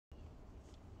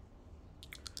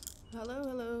Hello,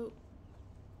 hello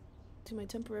to my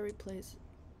temporary place.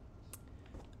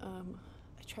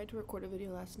 I tried to record a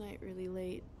video last night really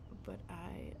late, but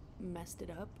I messed it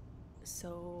up.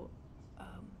 So,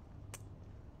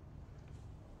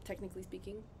 technically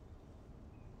speaking,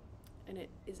 and it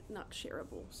is not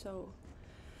shareable. So,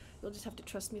 you'll just have to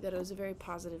trust me that it was a very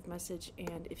positive message.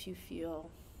 And if you feel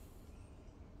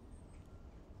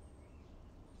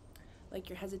like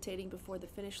you're hesitating before the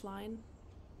finish line,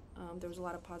 there was a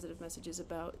lot of positive messages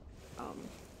about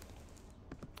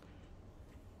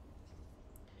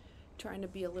trying to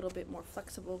be a little bit more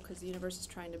flexible because the universe is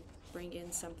trying to bring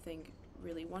in something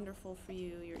really wonderful for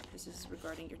you. This is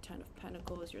regarding your Ten of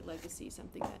Pentacles, your legacy,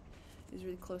 something that is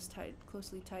really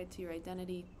closely tied to your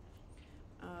identity.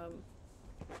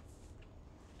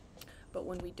 But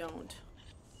when it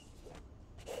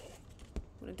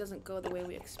doesn't go the way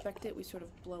we expect it, we sort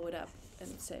of blow it up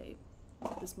and say,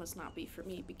 this must not be for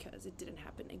me because it didn't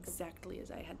happen exactly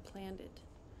as I had planned it.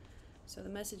 So the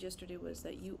message yesterday was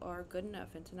that you are good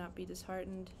enough and to not be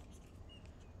disheartened,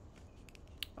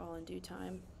 all in due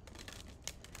time.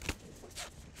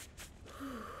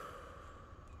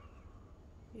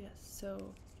 Yes,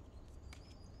 so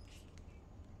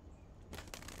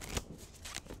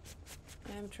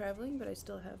I am traveling, but I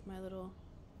still have my little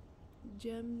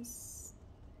gems.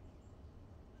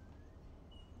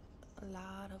 A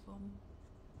lot of them.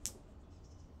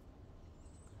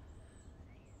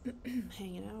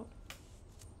 Hanging out.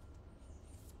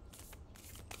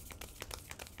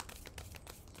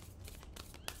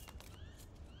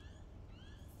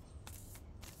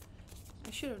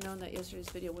 I should have known that yesterday's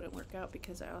video wouldn't work out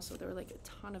because there were like a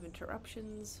ton of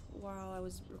interruptions while I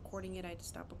was recording it. I had to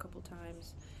stop a couple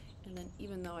times, and then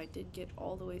even though I did get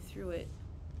all the way through it,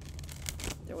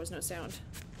 there was no sound.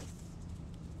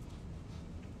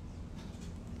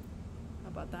 How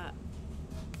about that?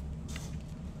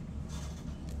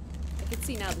 I can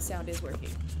see now the sound is working,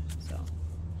 so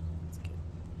that's good.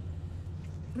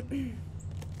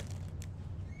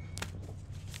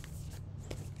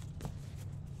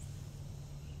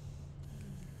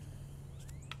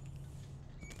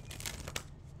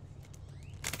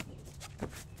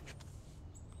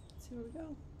 See where we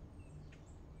go.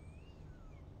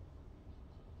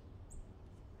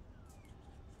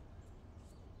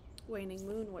 Waning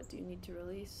moon, what do you need to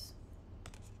release?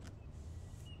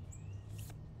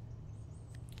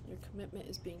 Your commitment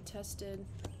is being tested.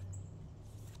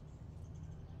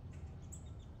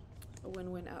 A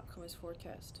win-win outcome is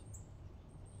forecast.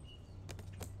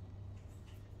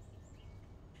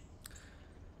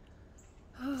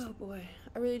 Oh boy,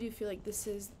 I really do feel like this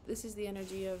is the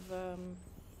energy of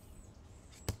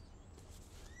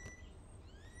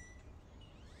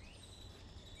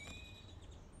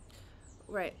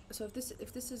right. So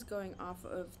if this is going off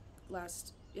of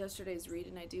yesterday's read,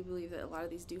 and I do believe that a lot of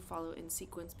these do follow in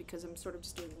sequence because I'm sort of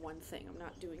just doing one thing. I'm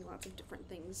not doing lots of different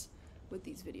things with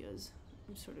these videos.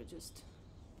 I'm sort of just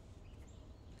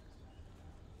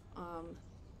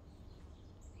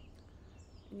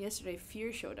and yesterday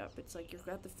fear showed up. It's like you're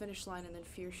at the finish line and then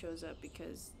fear shows up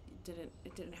because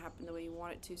it didn't happen the way you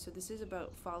want it to. So this is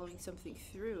about following something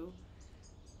through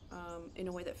in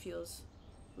a way that feels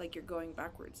like you're going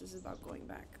backwards. This is about going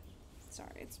back.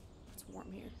 Sorry, it's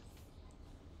warm here.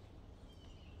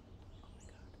 Oh my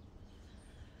god.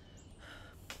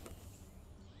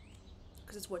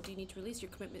 Because it's what do you need to release?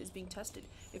 Your commitment is being tested.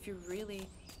 If you're really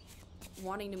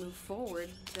wanting to move forward,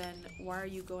 then why are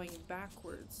you going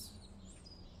backwards?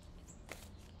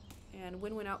 And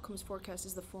win-win outcomes forecast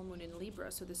is the full moon in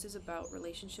Libra. So this is about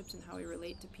relationships and how we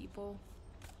relate to people.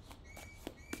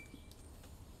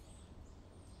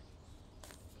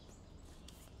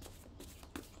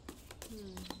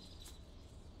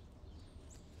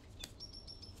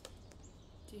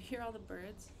 Do you hear all the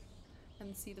birds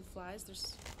and see the flies?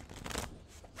 There's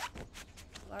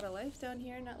a lot of life down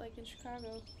here, not like in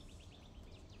Chicago.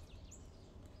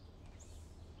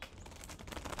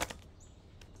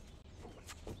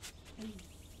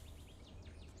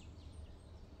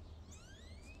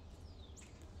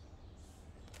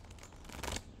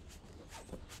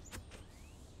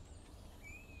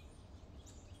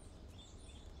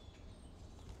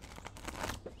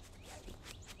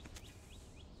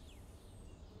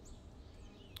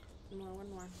 One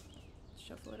more.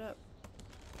 Shuffle it up.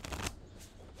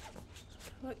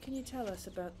 What can you tell us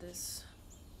about this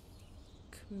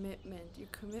commitment? Your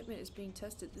commitment is being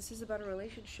tested. This is about a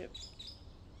relationship.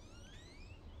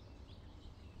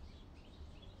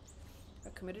 A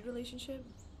committed relationship?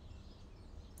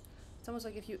 It's almost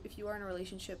like if you are in a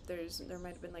relationship, there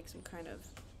might have been like some kind of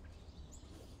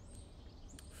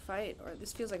fight, or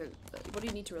this feels like what do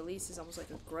you need to release is almost like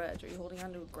a grudge. Are you holding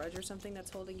on to a grudge or something that's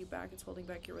holding you back? It's holding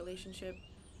back your relationship.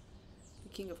 The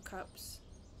King of Cups.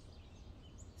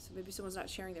 So maybe someone's not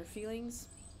sharing their feelings.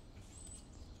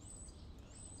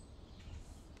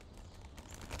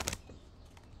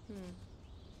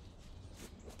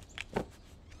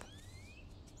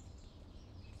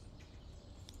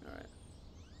 Alright.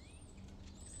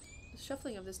 The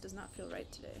shuffling of this does not feel right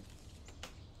today.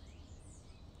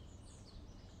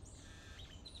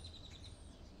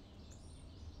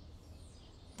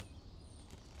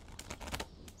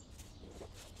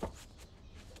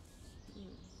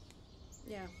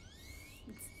 Yeah.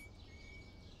 If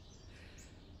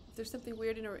there's something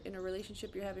weird in a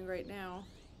relationship you're having right now,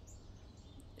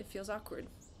 it feels awkward.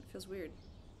 It feels weird.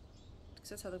 Because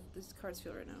that's how these cards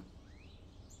feel right now.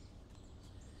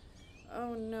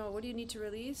 Oh no, what do you need to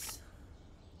release?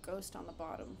 Ghost on the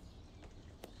bottom.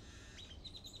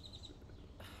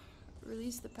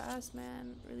 Release the past,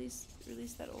 man. Release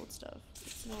that old stuff.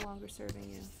 It's no longer serving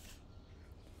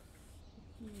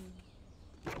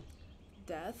you.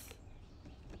 Death.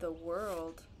 The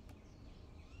World.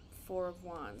 Four of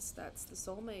Wands. That's the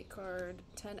soulmate card.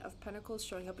 10 of Pentacles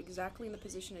showing up exactly in the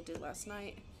position it did last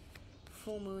night.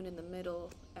 Full moon in the middle.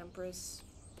 Empress.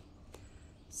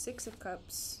 6 of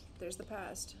Cups. There's the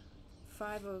past.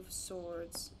 5 of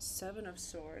Swords. 7 of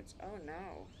Swords. Oh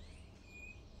no.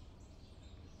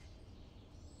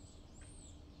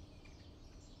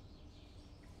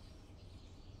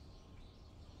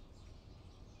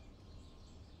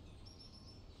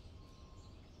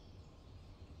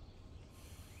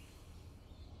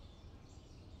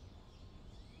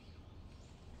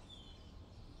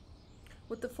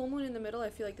 With the full moon in the middle, I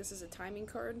feel like this is a timing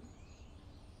card.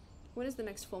 When is the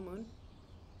next full moon?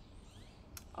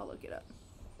 I'll look it up.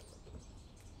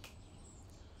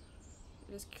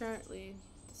 It is currently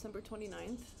December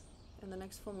 29th, and the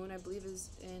next full moon, I believe, is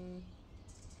in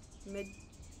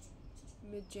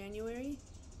mid-January.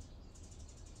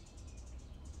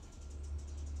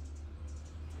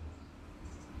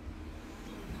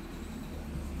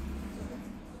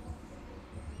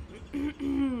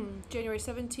 January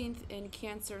 17th in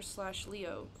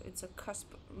Cancer/Leo. It's a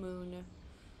cusp moon.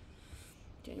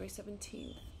 January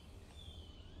 17th.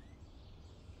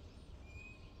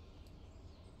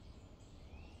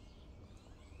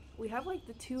 We have like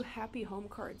the 2 happy home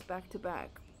cards back to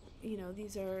back. You know,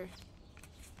 these are,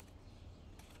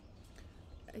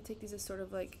 I take these as sort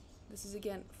of like, this is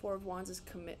again, 4 of Wands is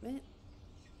commitment.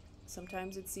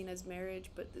 Sometimes it's seen as marriage,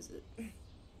 but this is,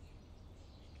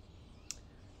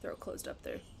 throat closed up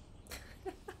there.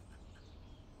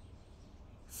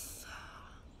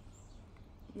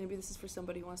 Maybe this is for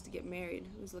somebody who wants to get married,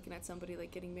 who's looking at somebody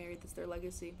like getting married, that's their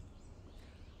legacy.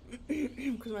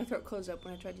 Because my throat closed up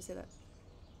when I tried to say that.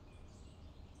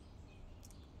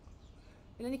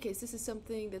 In any case, this is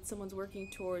something that someone's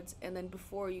working towards, and then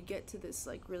before you get to this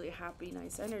like really happy,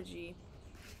 nice energy,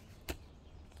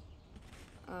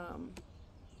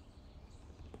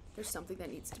 there's something that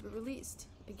needs to be released.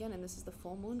 Again, and this is the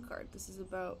full moon card. This is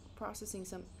about processing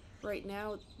some, right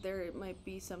now there might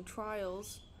be some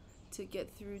trials to get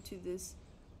through to this,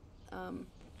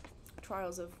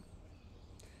 trials of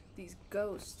these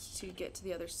ghosts to get to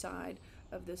the other side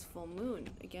of this full moon,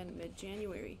 again,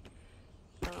 mid-January.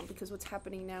 Because what's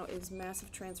happening now is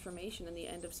massive transformation and the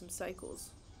end of some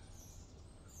cycles.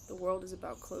 The world is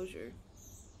about closure.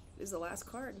 It is the last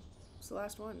card. It's the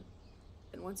last one.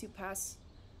 And once you pass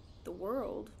the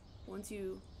world, once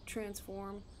you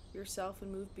transform yourself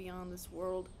and move beyond this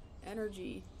world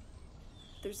energy,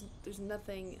 there's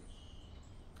nothing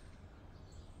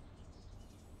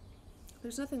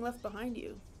left behind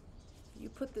you. You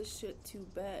put this shit to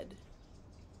bed.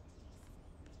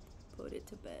 Put it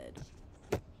to bed.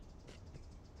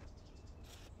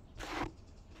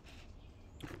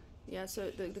 Yeah, so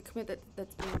the commit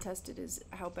that's being tested is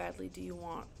how badly do you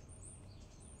want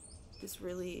this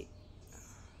really,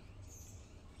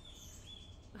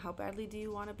 how badly do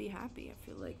you want to be happy? I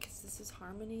feel like 'cause this is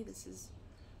harmony, this is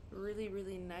really,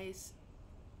 really nice,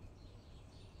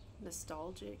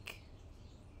 nostalgic,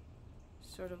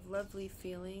 sort of lovely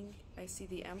feeling. I see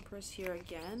the Empress here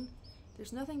again.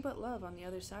 There's nothing but love on the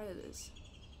other side of this.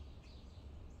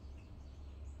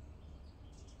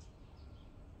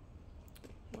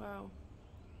 Wow.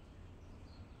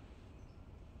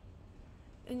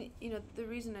 And you know, the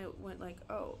reason I went like,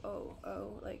 oh,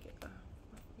 like,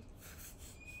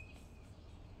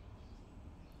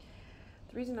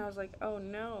 the reason I was like, oh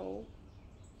no,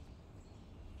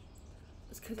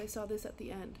 is because I saw this at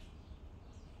the end.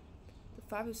 The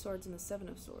 5 of Swords and the 7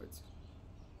 of Swords.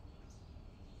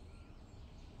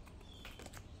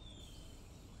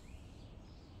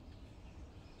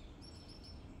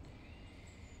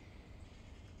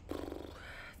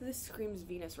 This screams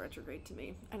Venus retrograde to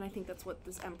me, and I think that's what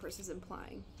this Empress is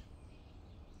implying.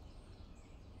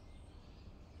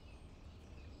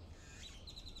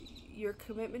 Your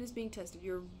commitment is being tested.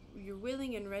 You're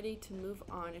willing and ready to move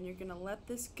on, and you're going to let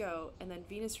this go, and then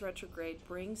Venus retrograde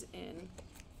brings in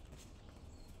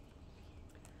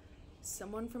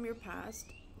someone from your past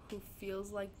who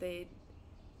feels like they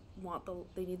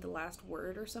need the last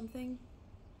word or something.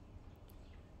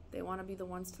 They want to be the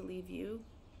ones to leave you.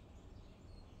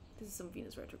 This is some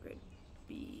Venus retrograde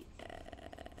BS.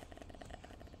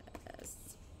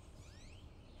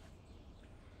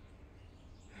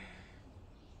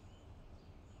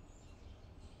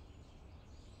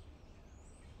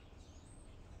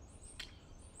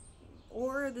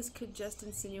 Or this could just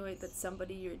insinuate that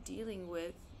somebody you're dealing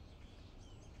with,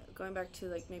 going back to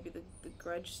like maybe the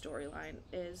grudge storyline,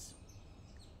 is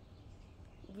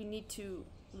we need to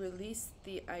release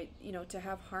to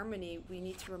have harmony, we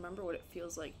need to remember what it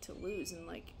feels like to lose. And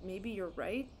like, maybe you're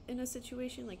right in a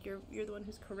situation, like you're the one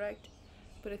who's correct,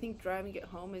 but I think driving it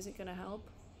home isn't going to help.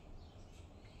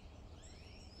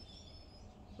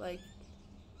 Like,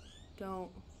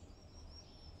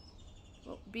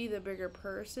 be the bigger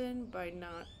person by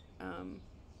not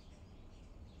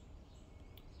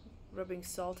rubbing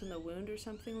salt in the wound or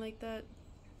something like that.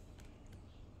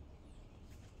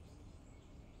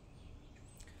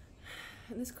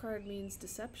 And this card means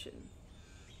deception.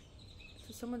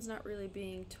 So someone's not really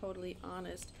being totally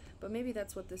honest, but maybe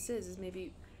that's what this is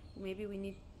maybe we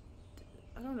need,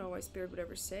 I don't know why Spirit would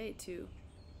ever say to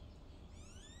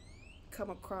come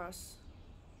across,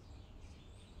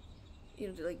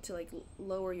 to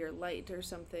lower your light or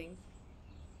something.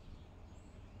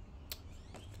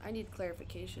 I need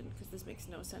clarification because this makes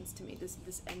no sense to me,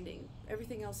 this ending.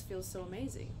 Everything else feels so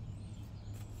amazing.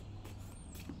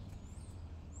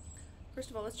 First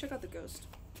of all, let's check out the ghost.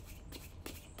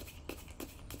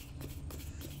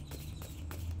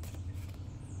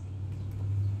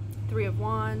 Three of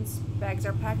Wands, bags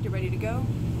are packed, you're ready to go.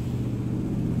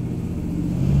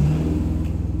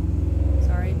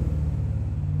 Sorry.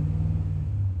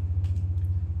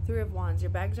 Three of Wands,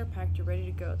 your bags are packed, you're ready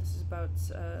to go. This is about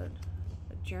a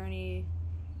journey,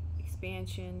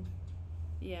 expansion.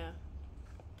 Yeah.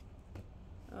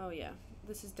 Oh yeah,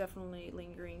 this is definitely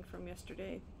lingering from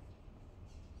yesterday.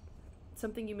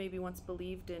 Something you maybe once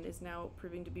believed in is now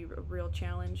proving to be a real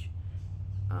challenge,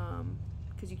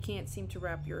 because you can't seem to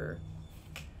wrap your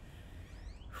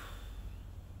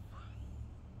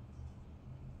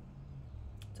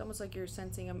it's almost like you're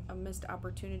sensing a missed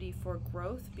opportunity for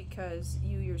growth because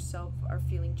you yourself are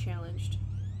feeling challenged.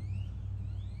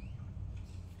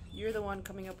 You're the one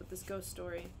coming up with this ghost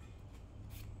story.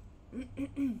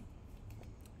 And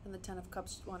the Ten of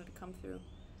Cups wanted to come through.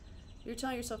 You're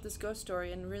telling yourself this ghost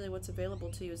story, and really what's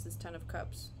available to you is this Ten of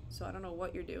Cups. So I don't know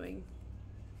what you're doing.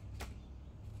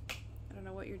 I don't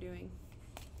know what you're doing,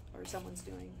 or someone's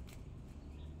doing.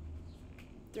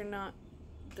 They're not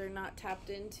tapped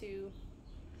into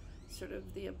sort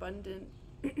of the abundant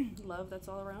love that's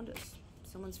all around us.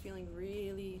 Someone's feeling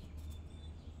really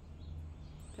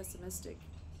pessimistic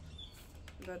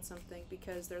about something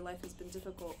because their life has been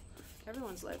difficult.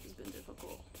 Everyone's life has been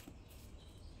difficult.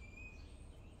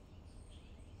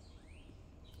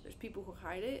 There's people who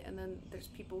hide it, and then there's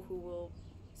people who will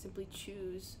simply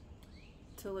choose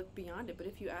to look beyond it. But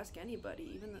if you ask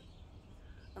anybody,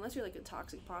 unless you're like a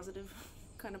toxic positive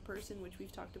kind of person, which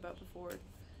we've talked about before,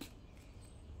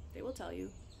 they will tell you.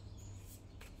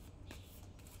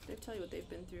 They'll tell you what they've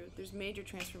been through. There's major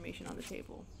transformation on the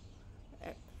table.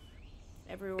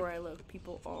 Everywhere I look,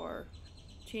 people are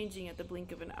changing at the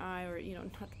blink of an eye, or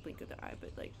not the blink of the eye,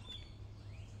 but like,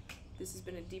 this has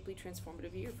been a deeply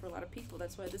transformative year for a lot of people.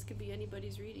 That's why this could be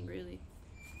anybody's reading, really.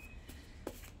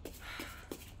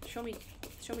 Show me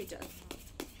death.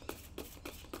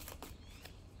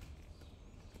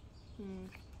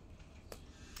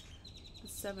 The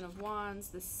Seven of Wands,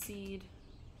 the Seed,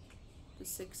 the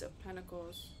Six of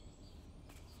Pentacles.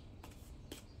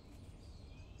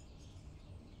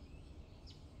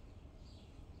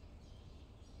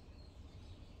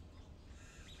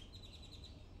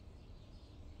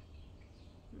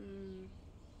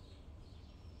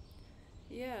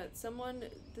 Yeah,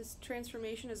 this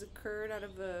transformation has occurred out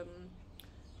of a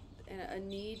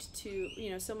need to,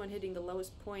 someone hitting the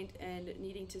lowest point and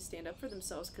needing to stand up for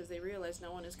themselves because they realize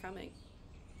no one is coming.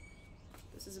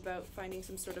 This is about finding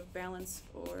some sort of balance,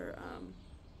 or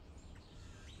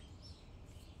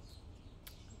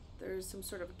there's some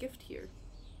sort of gift here.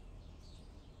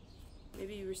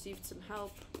 Maybe you received some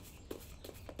help,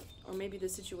 or maybe the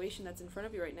situation that's in front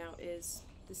of you right now is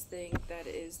this thing that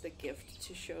is the gift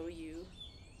to show you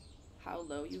how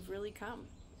low you've really come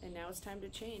And now it's time to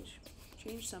change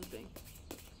something.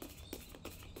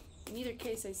 In either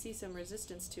case, I see some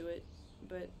resistance to it,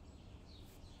 but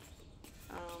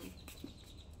I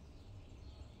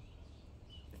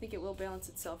think it will balance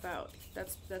itself out.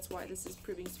 That's why this is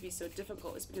proving to be so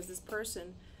difficult, is because this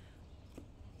person,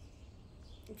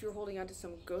 if you're holding on to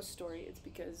some ghost story, it's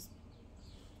because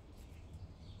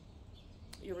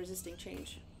you're resisting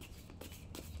change.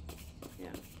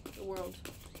 Yeah, the world.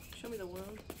 Show me the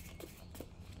world.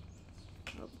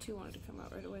 Oh, 2 wanted to come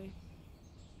out right away.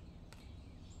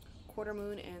 Quarter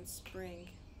moon and spring.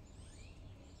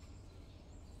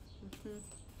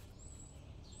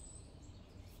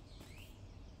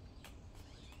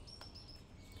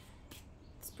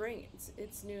 Spring,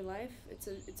 it's new life. It's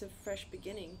a fresh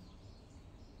beginning,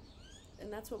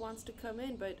 and that's what wants to come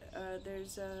in. But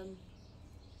there's a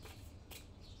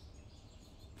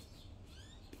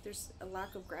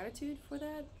lack of gratitude for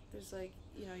that. There's like,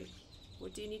 you know,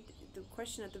 what do you need? The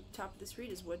question at the top of this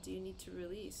read is, what do you need to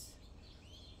release?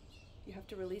 You have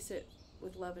to release it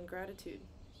with love and gratitude.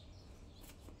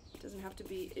 It doesn't have to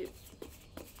be it.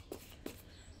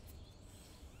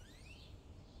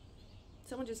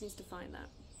 Someone just needs to find that.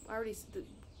 The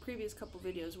previous couple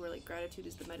videos were like gratitude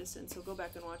is the medicine, so go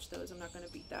back and watch those. I'm not going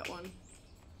to beat that one.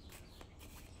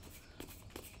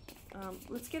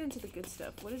 Let's get into the good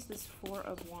stuff. What is this 4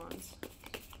 of Wands?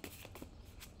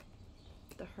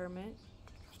 The Hermit.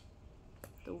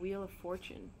 The Wheel of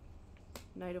Fortune.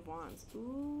 Knight of Wands.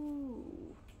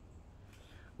 Ooh.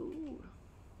 Ooh.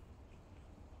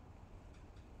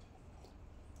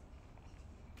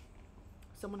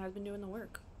 Someone has been doing the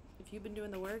work. If you've been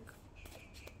doing the work,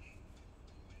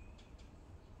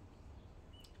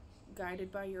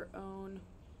 guided by your own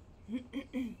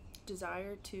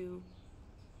desire to,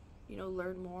 you know,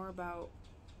 learn more about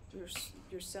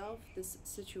yourself, this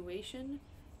situation,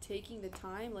 taking the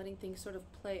time, letting things sort of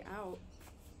play out,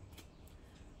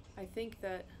 I think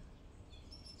that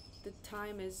the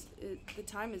time is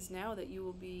now that you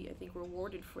will be, I think,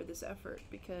 rewarded for this effort,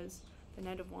 because the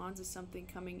Knight of Wands is something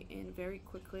coming in very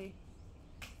quickly.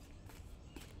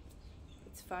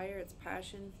 It's fire, it's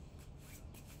passion.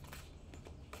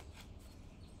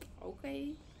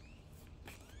 Okay.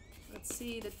 Let's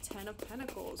see the 10 of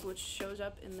Pentacles, which shows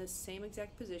up in the same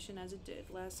exact position as it did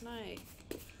last night.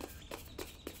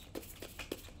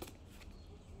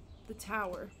 The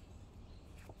Tower,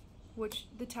 which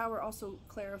the Tower also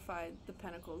clarified the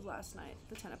Pentacles last night,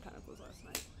 the 10 of Pentacles last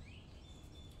night.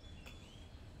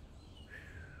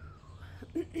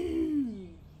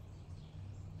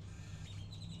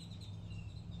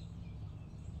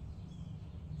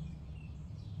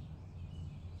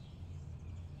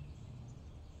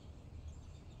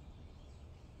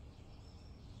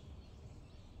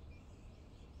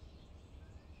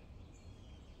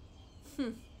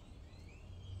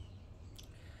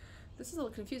 This is a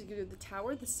little confusing. You have the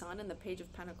Tower, the Sun, and the Page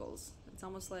of Pentacles. It's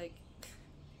almost like,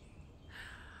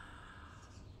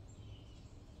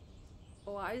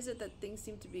 why is it that things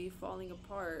seem to be falling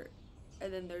apart,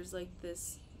 and then there's like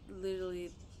this,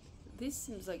 literally, this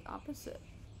seems like opposite.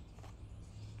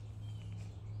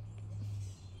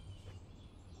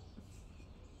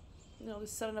 You know,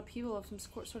 this sudden upheaval of some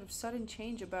sort of sudden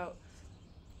change about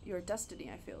your destiny.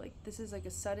 I feel like this is like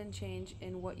a sudden change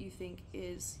in what you think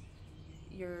is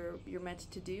you're meant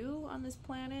to do on this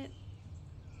planet.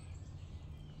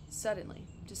 Suddenly,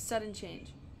 just sudden change.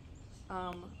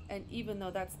 And even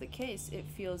though that's the case, it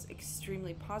feels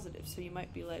extremely positive. So you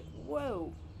might be like,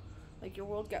 whoa, like your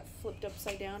world got flipped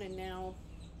upside down, and now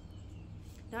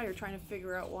you're trying to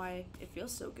figure out why it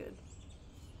feels so good.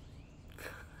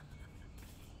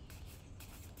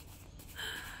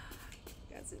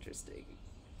 That's interesting.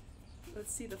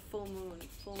 Let's see the full moon.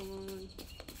 Full moon.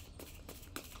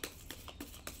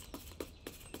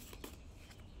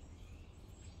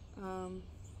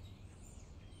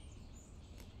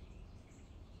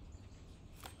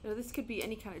 You know, this could be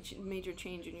any kind of major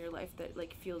change in your life that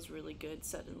like feels really good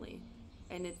suddenly,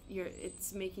 and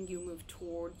it's making you move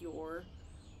toward your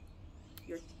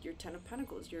 10 of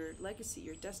Pentacles, your legacy,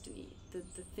 your destiny, the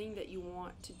thing that you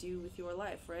want to do with your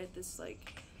life, right? This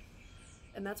like,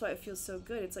 and that's why it feels so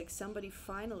good. It's like somebody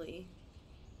finally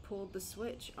pulled the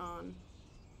switch on.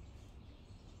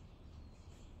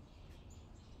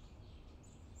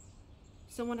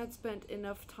 Someone had spent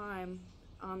enough time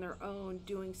on their own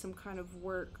doing some kind of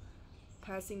work,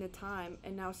 passing the time,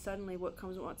 and now suddenly what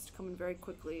wants to come in very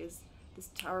quickly is this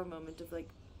Tower moment of like,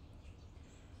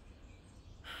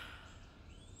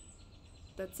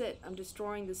 that's it, I'm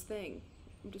destroying this thing,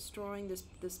 I'm destroying this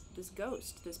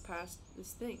ghost, this past,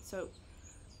 this thing. So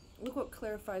look what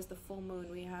clarifies the full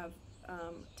moon. We have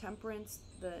Temperance,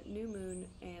 the new moon,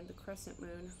 and the crescent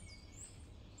moon.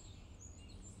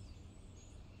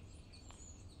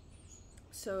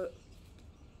 So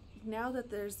now that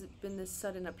there's been this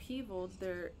sudden upheaval,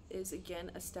 there is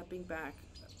again a stepping back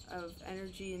of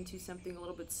energy into something a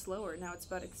little bit slower. Now it's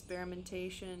about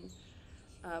experimentation,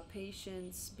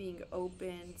 patience, being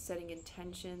open, setting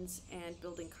intentions, and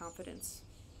building confidence.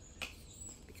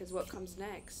 Because what comes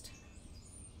next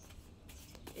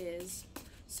is,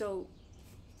 so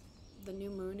the new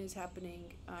moon is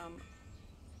happening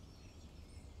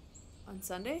on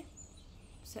Sunday?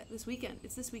 This weekend.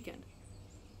 It's this weekend.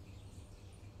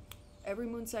 Every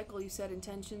moon cycle you set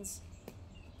intentions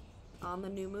on the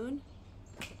new moon,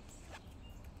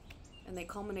 and they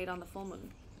culminate on the full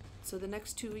moon. So the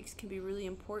next 2 weeks can be really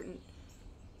important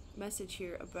message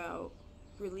here about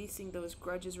releasing those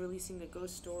grudges, releasing the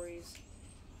ghost stories.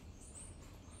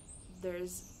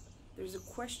 There's a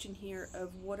question here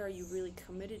of what are you really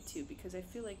committed to, because I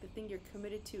feel like the thing you're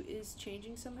committed to is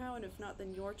changing somehow, and if not,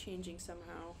 then you're changing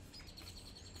somehow.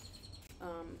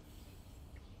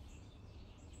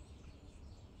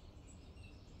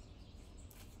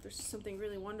 There's something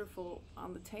really wonderful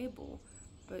on the table,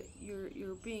 but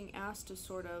you're being asked to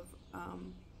sort of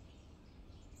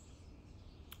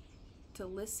to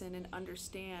listen and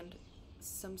understand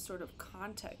some sort of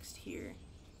context here.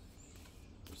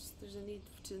 There's a need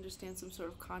to understand some sort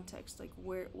of context, like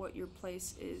what your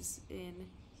place is in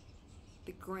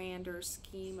the grander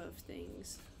scheme of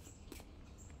things.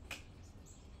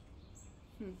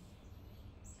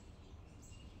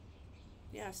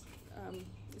 Yes.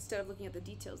 Instead of looking at the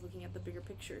details, looking at the bigger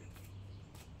picture.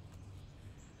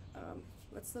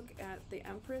 Let's look at the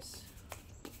Empress.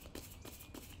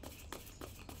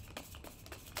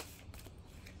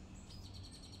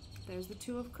 There's the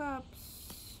Two of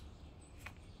Cups,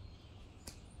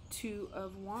 Two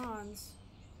of Wands,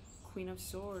 Queen of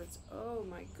Swords. Oh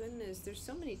my goodness, there's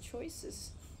so many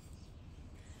choices.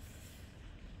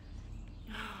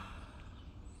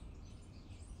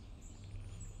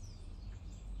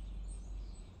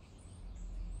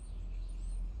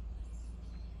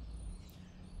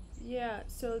 Yeah,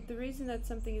 so the reason that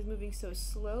something is moving so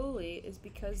slowly is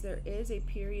because there is a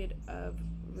period of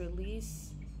release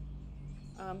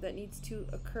that needs to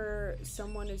occur.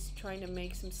 Someone is trying to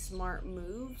make some smart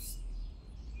moves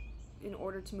in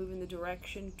order to move in the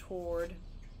direction toward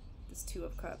this Two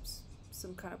of Cups,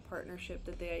 some kind of partnership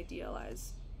that they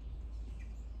idealize.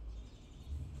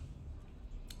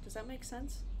 Does that make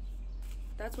sense?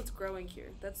 That's what's growing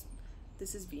here.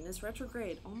 This is Venus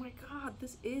retrograde. Oh my God,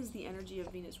 this is the energy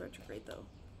of Venus retrograde though.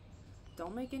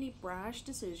 Don't make any brash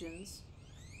decisions.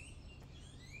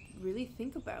 Really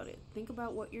think about it. Think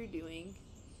about what you're doing.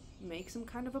 Make some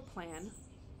kind of a plan.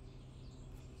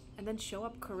 And then show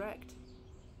up correct.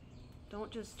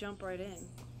 Don't just jump right in.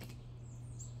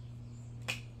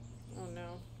 Oh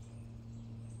no.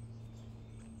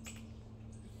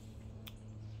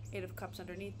 Eight of Cups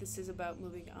underneath. This is about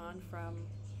moving on from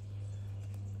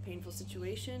a painful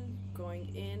situation,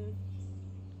 going in.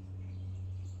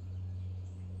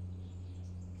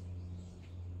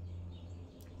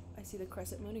 I see the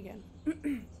crescent moon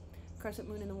again. Crescent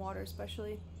moon in the water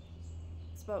especially.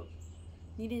 It's about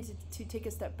needing to take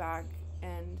a step back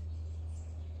and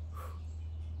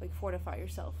like fortify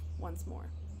yourself once more.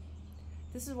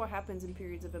 This is what happens in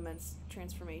periods of immense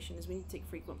transformation, is we need to take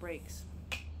frequent breaks.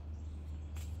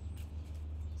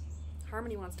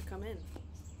 Harmony wants to come in.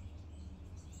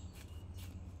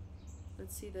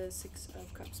 Let's see the Six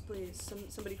of Cups, please.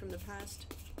 Somebody from the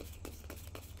past.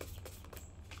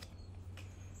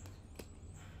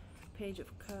 Page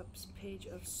of Cups, Page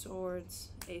of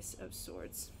Swords, Ace of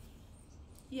Swords.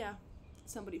 Yeah,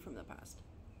 somebody from the past.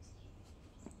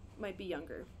 Might be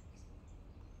younger.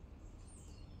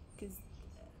 Because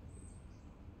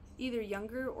either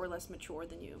younger or less mature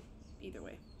than you. Either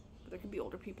way. But there could be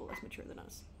older people less mature than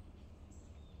us.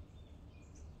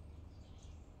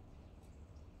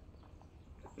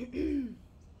 And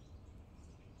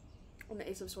the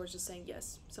Ace of Swords just saying,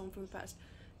 yes, someone from the past.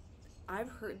 I've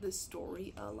heard this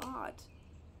story a lot.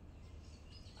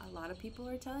 A lot of people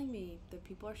are telling me that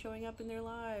people are showing up in their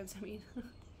lives. I mean,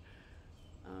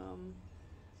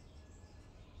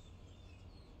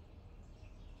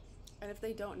 and if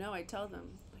they don't know, I tell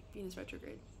them, like, Venus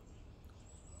retrograde.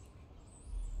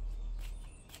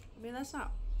 I mean, that's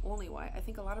not only why. I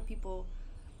think a lot of people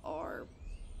are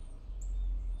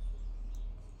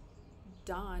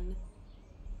done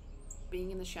being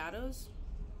in the shadows,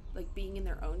 like being in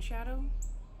their own shadow.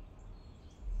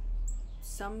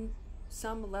 Some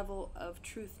level of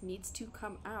truth needs to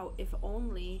come out, if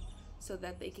only so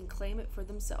that they can claim it for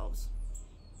themselves.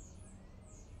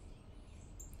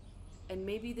 And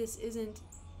maybe this isn't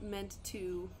meant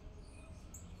to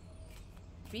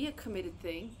be a committed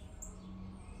thing,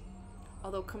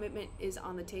 although commitment is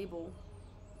on the table.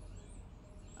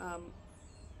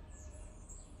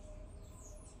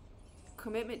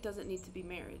 Commitment doesn't need to be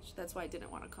marriage. That's why I didn't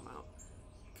want to come out.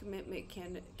 Commitment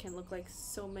can look like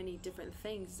so many different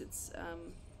things. It's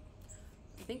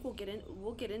I think we'll get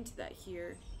into that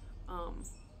here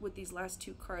with these last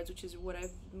two cards, which is what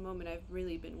moment I've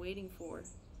really been waiting for.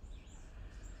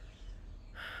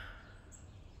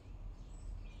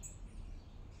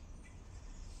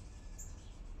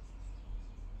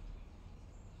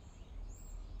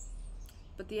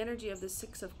 But the energy of the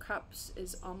Six of Cups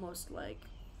is almost like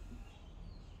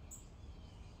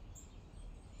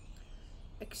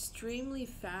extremely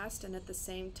fast and at the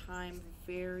same time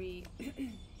very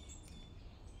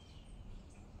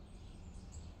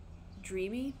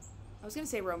dreamy. I was going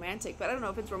to say romantic, but I don't know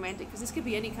if it's romantic, because this could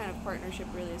be any kind of partnership,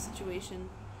 really, a situation.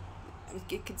 I mean,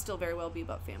 it could still very well be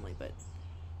about family, but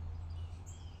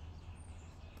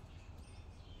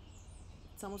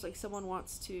it's almost like someone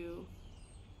wants to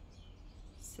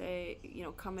say, you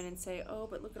know, come in and say, oh,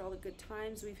 but look at all the good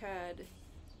times we've had.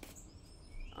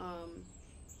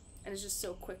 And it's just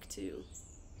so quick to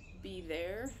be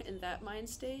there in that mind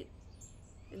state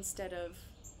instead of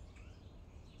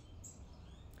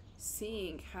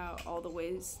seeing how all the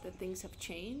ways that things have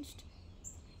changed.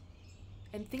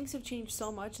 And things have changed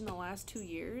so much in the last 2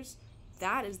 years.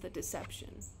 That is the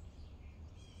deception.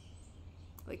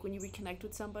 Like when you reconnect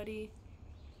with somebody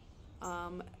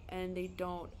and they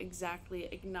don't exactly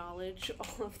acknowledge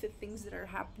all of the things that are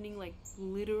happening, like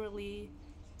literally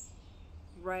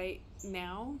right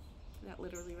now. Not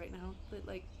literally right now, but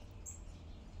like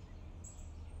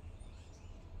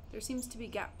there seems to be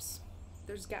gaps.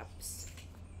 There's gaps.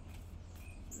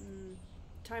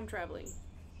 Time traveling.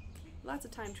 Lots of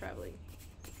time traveling.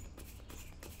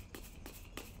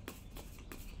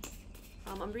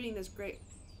 I'm reading this great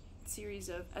series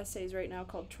of essays right now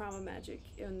called Trauma Magic,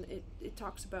 and it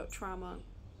talks about trauma.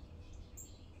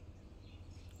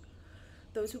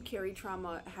 Those who carry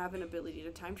trauma have an ability to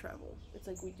time travel. It's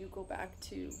like we do go back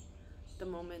to the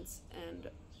moments and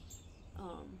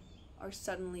are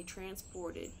suddenly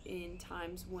transported in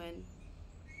times when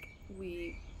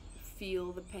we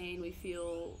feel the pain, we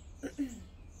feel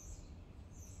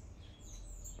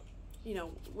you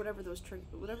know, whatever those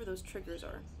triggers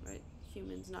are, right?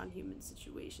 Humans, non-human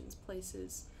situations,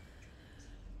 places,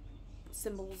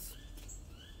 symbols.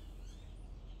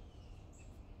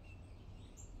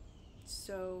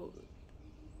 So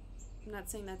I'm not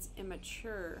saying that's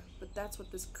immature, but that's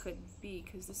what this could be,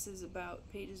 because this is about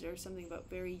pages or something about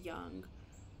very young,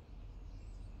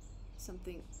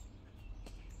 something,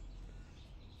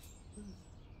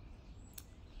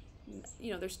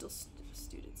 you know, they're still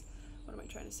students. What am I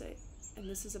trying to say? And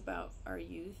this is about our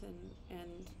youth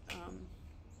and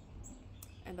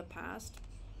the past,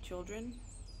 children.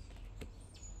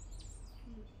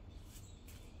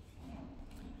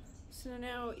 So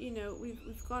now, you know, we've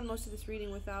gone most of this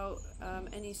reading without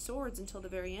any swords until the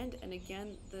very end, and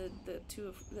again the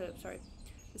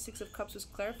Six of Cups was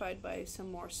clarified by some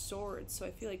more swords. So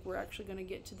I feel like we're actually going to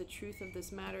get to the truth of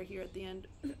this matter here at the end.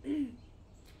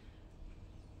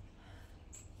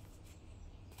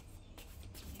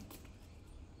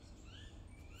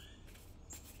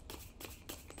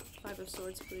 Five of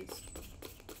Swords, please.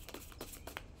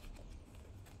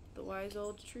 The Wise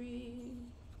Old Tree.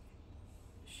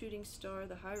 Shooting Star,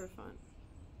 the Hierophant.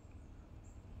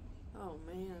 Oh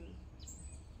man.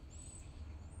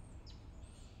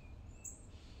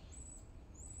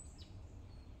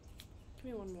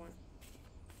 Give me one more.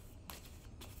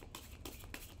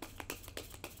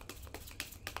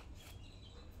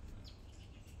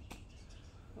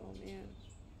 Oh man.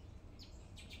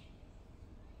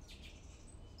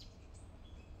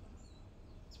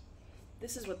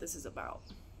 This is what this is about.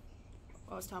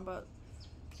 I was talking about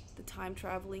the time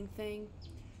traveling thing.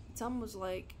 It's almost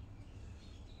like,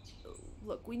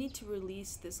 look, we need to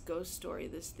release this ghost story,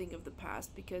 this thing of the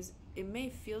past, because it may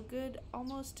feel good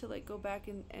almost to like go back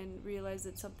and realize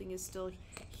that something is still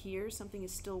here, something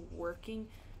is still working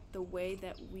the way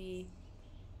that we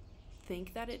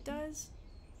think that it does.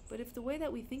 But if the way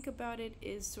that we think about it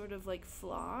is sort of like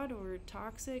flawed or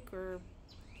toxic or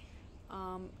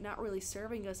not really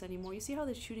serving us anymore, you see how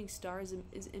the shooting star is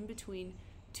in between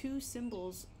two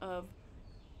symbols of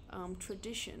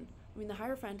tradition. I mean, the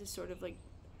Hierophant is sort of like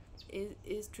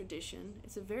is tradition.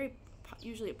 It's a very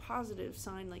usually a positive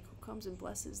sign, like who comes and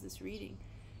blesses this reading.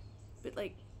 But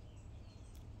like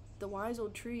the Wise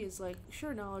Old Tree is like,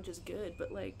 sure, knowledge is good,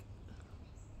 but like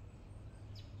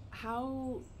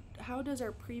how how does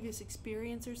our previous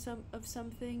experience or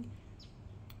something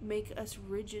make us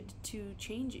rigid to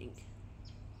changing?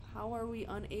 How are we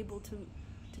unable to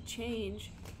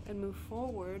change and move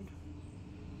forward?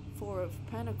 Four of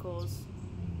Pentacles,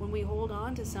 when we hold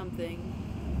on to something,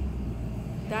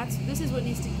 this is what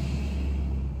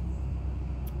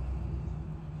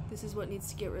needs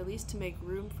to get released to make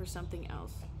room for something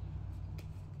else.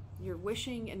 You're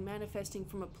wishing and manifesting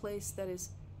from a place that is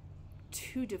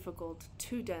too difficult,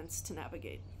 too dense to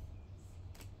navigate.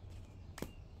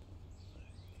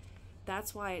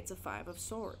 That's why it's a Five of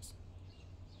Swords.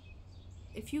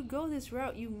 If you go this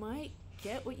route, you might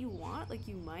get what you want, like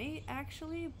you might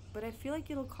actually, but I feel like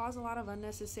it'll cause a lot of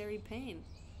unnecessary pain.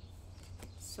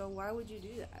 So why would you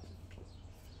do that?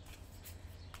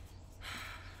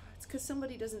 It's because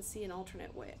somebody doesn't see an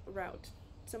alternate route.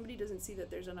 Somebody doesn't see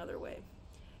that there's another way.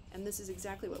 And this is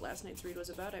exactly what last night's read was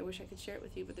about. I wish I could share it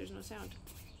with you, but there's no sound.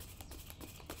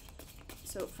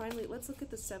 So finally, let's look at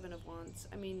the Seven of Wands.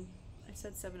 I mean, I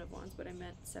said Seven of Wands, but I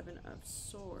meant Seven of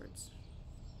Swords.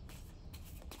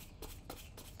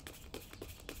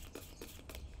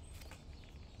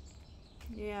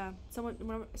 Yeah, when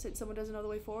I said someone doesn't know the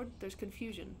way forward, there's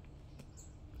confusion.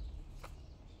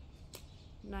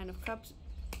 Nine of Cups.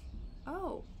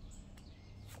 Oh.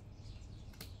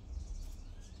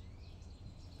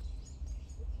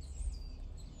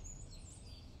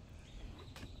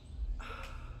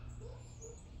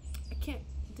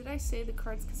 Did I say the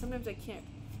cards? Because sometimes I can't.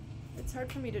 It's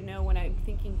hard for me to know when I'm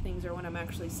thinking things or when I'm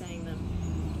actually saying them.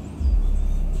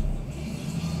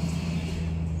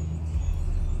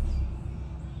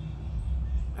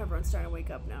 Everyone's starting to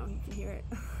wake up now. You can hear it.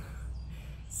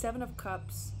 Seven of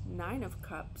Cups, Nine of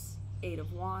Cups, Eight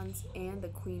of Wands, and the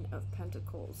Queen of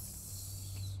Pentacles.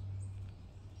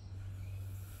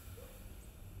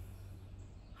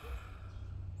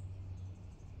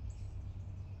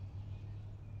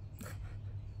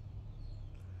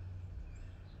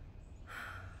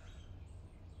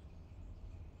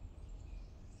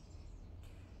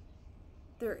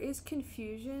 There is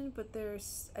confusion, but I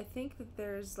think that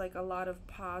there's like a lot of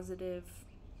positive,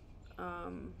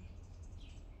 I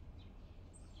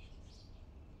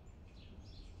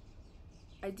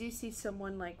do see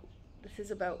someone like, this is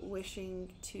about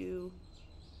wishing to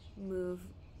move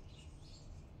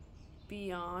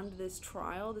beyond this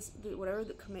trial, whatever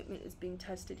the commitment is being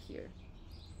tested here.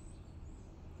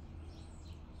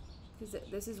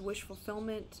 This is wish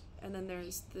fulfillment, and then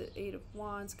there's the Eight of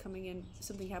Wands coming in,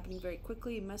 something happening very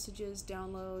quickly, messages,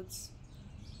 downloads.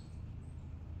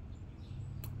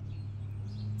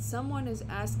 Someone is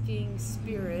asking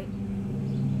Spirit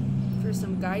for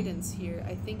some guidance here.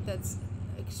 I think that's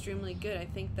extremely good. I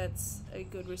think that's a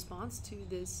good response to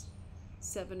this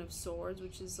Seven of Swords,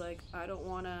 which is like, I don't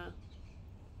want to...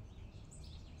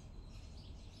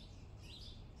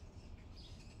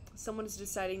 Someone is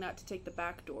deciding not to take the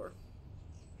back door,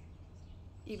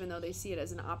 even though they see it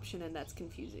as an option, and that's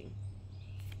confusing.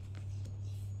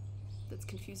 That's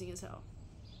confusing as hell.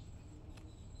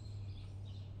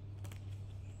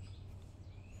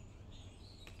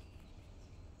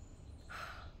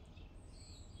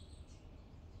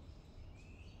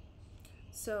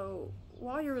 So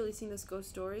while you're releasing this ghost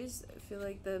stories, I feel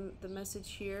like the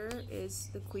message here is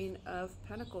the Queen of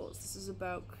Pentacles. This is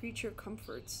about creature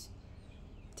comforts.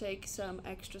 Take some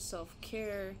extra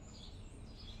self-care.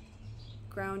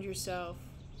 Ground yourself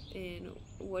in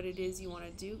what it is you want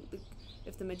to do.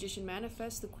 If the Magician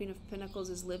manifests, the Queen of Pentacles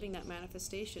is living that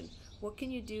manifestation. What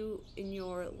can you do in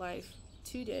your life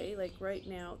today, like right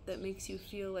now, that makes you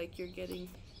feel like you're getting...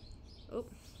 Oh.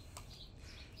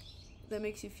 That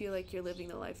makes you feel like you're living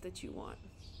the life that you want.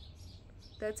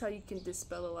 That's how you can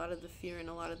dispel a lot of the fear and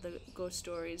a lot of the ghost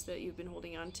stories that you've been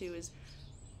holding on to, is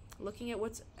looking at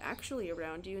what's actually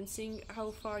around you and seeing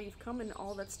how far you've come and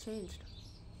all that's changed.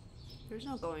 There's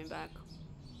no going back.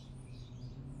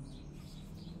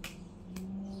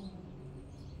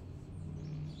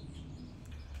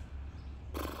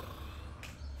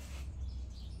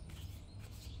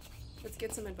 Let's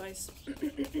get some advice from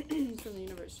the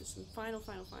universe. Just some final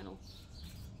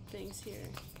things here.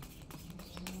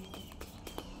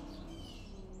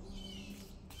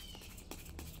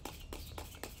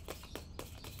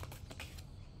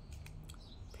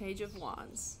 Page of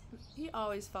Wands. He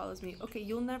always follows me. Okay,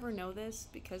 you'll never know this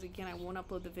because, again, I won't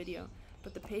upload the video,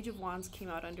 but the Page of Wands came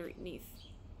out underneath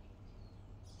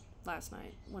last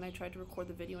night when I tried to record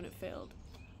the video and it failed.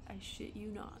 I shit you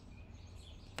not.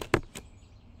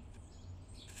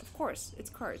 Of course,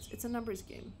 it's cards. It's a numbers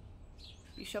game.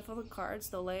 You shuffle the cards,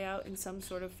 they'll lay out in some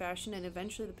sort of fashion, and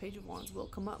eventually the Page of Wands will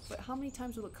come up. But how many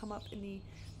times will it come up in the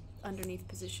underneath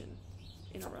position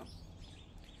in a row?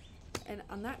 And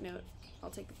on that note, I'll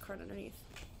take the card underneath.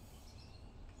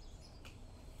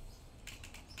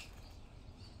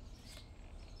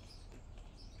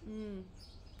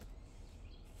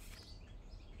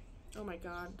 Oh my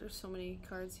god, there's so many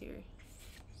cards here.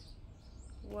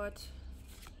 What?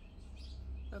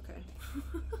 Okay.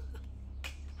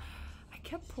 I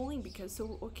kept pulling because, so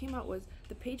what came out was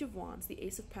the Page of Wands, the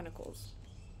Ace of Pentacles,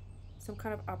 some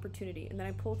kind of opportunity, and then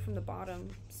I pulled from the bottom,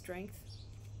 Strength.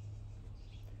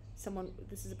 Someone,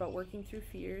 this is about working through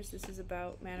fears, this is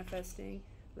about manifesting.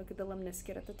 Look at the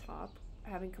lemniscate at the top,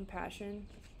 having compassion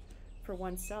for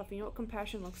oneself. You know what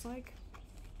compassion looks like?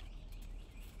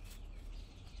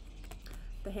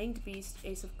 The Hanged Beast,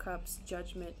 Ace of Cups,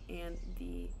 Judgment, and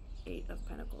the Eight of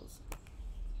Pentacles.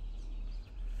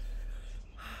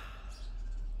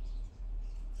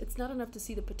 It's not enough to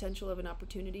see the potential of an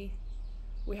opportunity.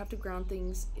 We have to ground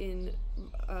things in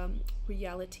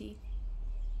reality.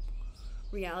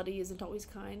 Reality isn't always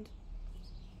kind.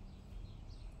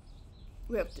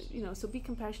 We have to, you know, so be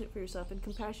compassionate for yourself. And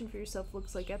compassion for yourself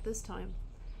looks like, at this time,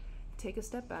 take a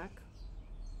step back.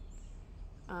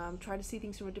 Try to see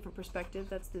things from a different perspective.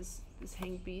 That's this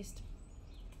Hanged Beast.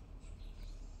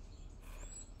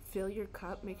 Fill your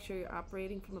cup. Make sure you're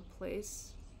operating from a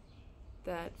place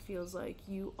that feels like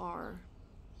you are,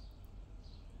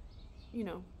 you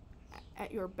know,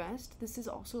 at your best. This is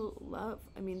also love.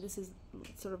 I mean, this is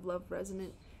sort of love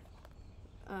resonant.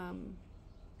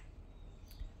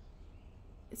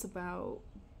 It's about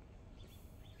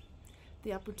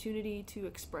the opportunity to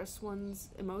express one's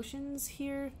emotions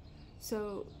here.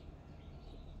 So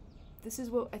this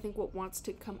is what I think what wants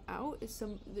to come out is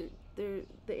the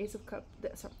Ace of Cup.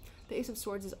 The Ace of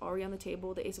Swords is already on the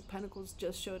table. The Ace of Pentacles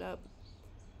just showed up.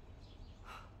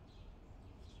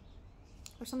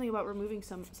 There's something about removing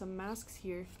some masks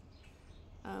here.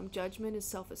 Judgment is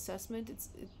self-assessment.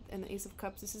 And the Ace of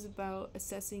Cups, this is about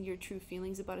assessing your true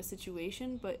feelings about a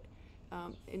situation, but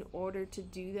in order to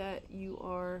do that, you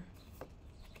are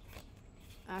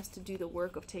asked to do the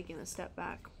work of taking a step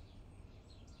back.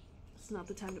 It's not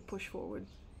the time to push forward.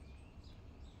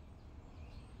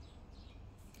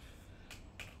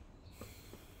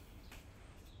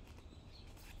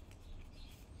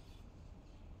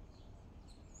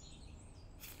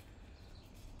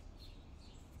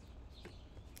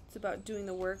 It's about doing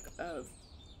the work of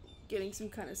getting some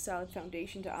kind of solid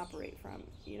foundation to operate from,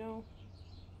 you know?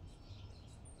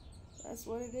 That's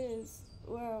what it is.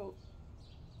 Wow.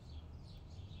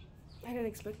 I didn't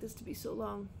expect this to be so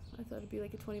long. I thought it'd be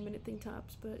like a 20-minute thing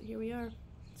tops, but here we are.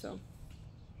 So,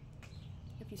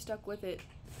 if you stuck with it,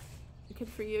 good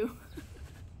for you.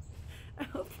 I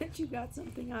hope that you got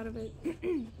something out of it.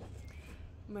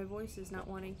 My voice is not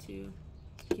wanting to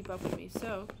keep up with me,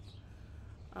 so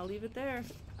I'll leave it there.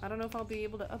 I don't know if I'll be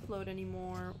able to upload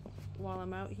anymore while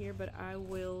I'm out here, but I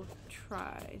will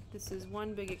try. This is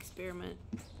one big experiment,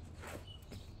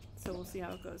 so we'll see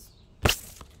how it goes.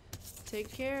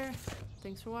 Take care.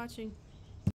 Thanks for watching.